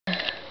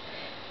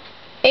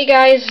Hey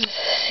guys,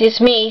 it's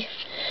me.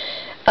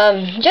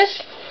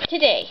 Just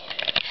today,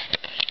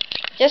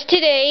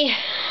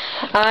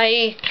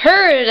 I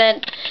heard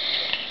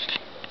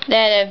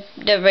that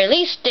the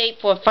release date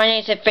for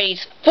Final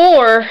Fantasy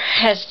 4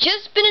 has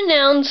just been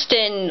announced,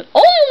 and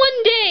all in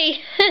one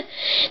day,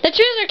 the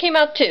trailer came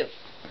out too.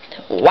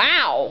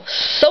 Wow,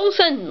 so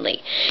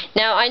suddenly.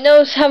 Now, I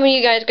know some of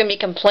you guys are going to be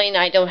complaining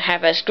I don't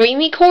have a screen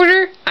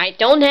recorder. I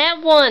don't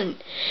have one.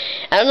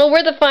 I don't know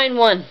where to find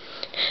one.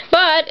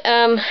 But,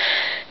 I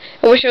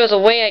wish there was a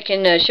way I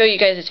can show you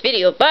guys this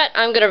video, but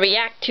I'm going to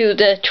react to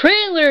the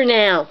trailer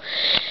now.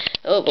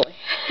 Oh boy.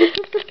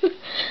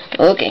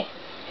 Okay,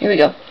 here we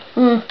go.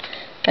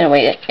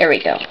 Anyway, there we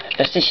go.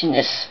 Position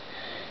this.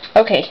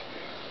 Okay,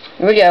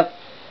 here we go.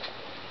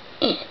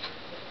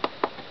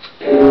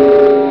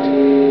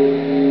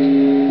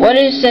 What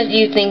is that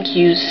you think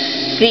you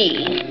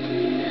see?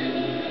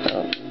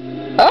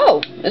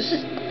 Oh, this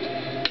is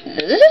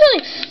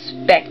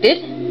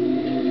unexpected.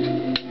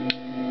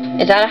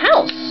 It's at a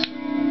house.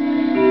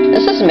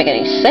 This doesn't make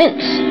any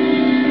sense.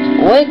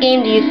 What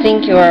game do you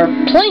think you are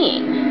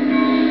playing?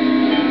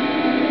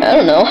 I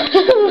don't know.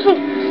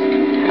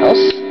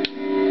 House.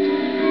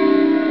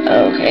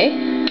 Okay.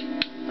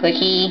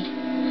 Clicky.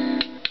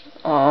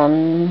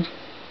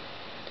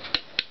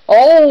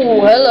 Oh,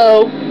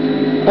 hello.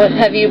 What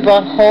have you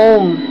brought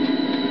home?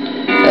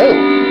 Oh,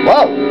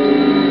 whoa.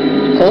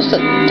 Close the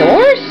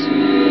doors?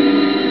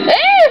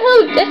 Hey,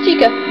 hello, that's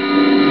Chica.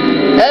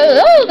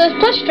 Oh, that's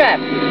Plushtrap.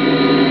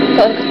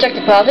 Check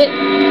the closet.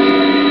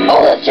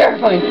 Oh, that's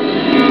terrifying.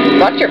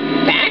 Watch your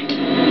back.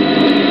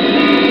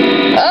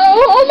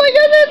 Oh my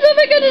goodness, oh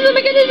my goodness, oh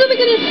my goodness, oh my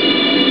goodness.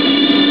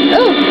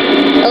 Oh,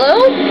 hello?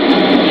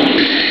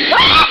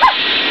 Ah!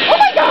 Oh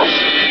my gosh!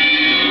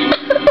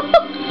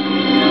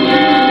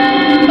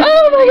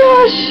 Oh my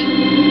gosh!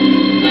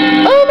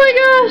 Oh my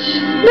gosh!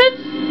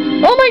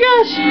 Oh my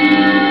gosh!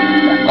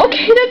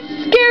 Okay, that's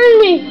scaring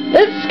me.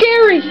 That's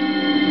scary.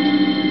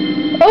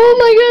 Oh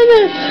my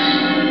goodness!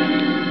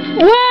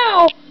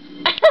 Wow!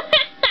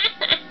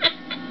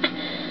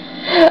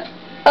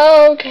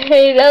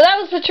 Okay, now that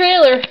was the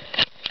trailer.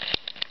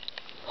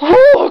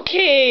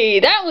 Okay,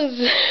 that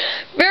was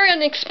very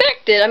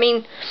unexpected. I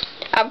mean,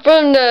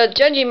 from the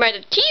judging by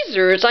the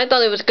teasers, I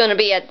thought it was going to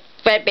be at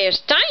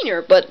Fredbear's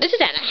Diner, but this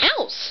is at a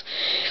house.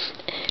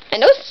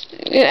 And those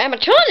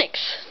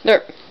animatronics,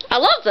 I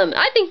love them.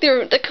 I think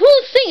they're the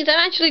coolest things.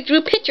 I actually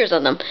drew pictures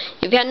of them.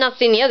 If you had not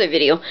seen the other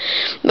video,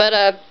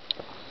 but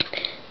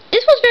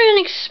this was very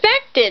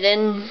unexpected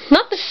and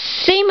not the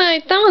same I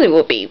thought it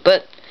would be.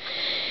 But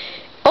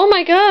oh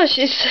my gosh,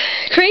 it's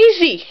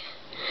crazy.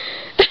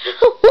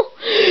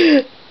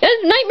 That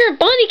Nightmare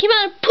Bonnie came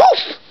out of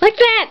poof like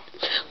that.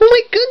 Oh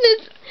my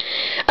goodness.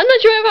 I'm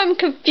not sure if I'm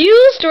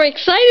confused or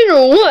excited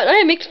or what. I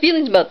have mixed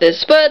feelings about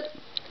this, but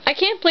I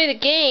can't play the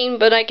game,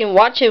 but I can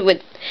watch it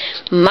with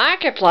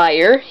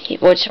Markiplier,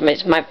 which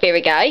is my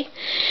favorite guy.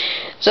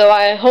 So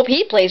I hope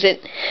he plays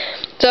it.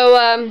 So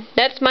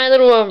that's my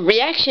little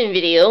reaction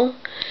video.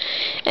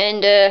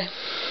 And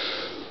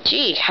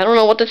gee, I don't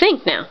know what to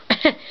think now.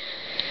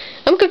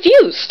 I'm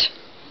confused.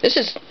 This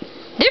is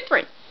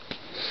different.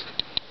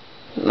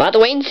 I'll have to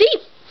wait and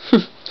see.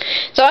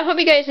 So I hope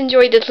you guys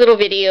enjoyed this little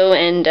video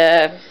and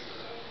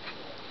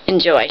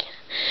enjoy.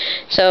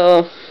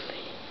 So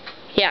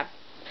yeah.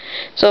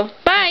 So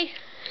bye.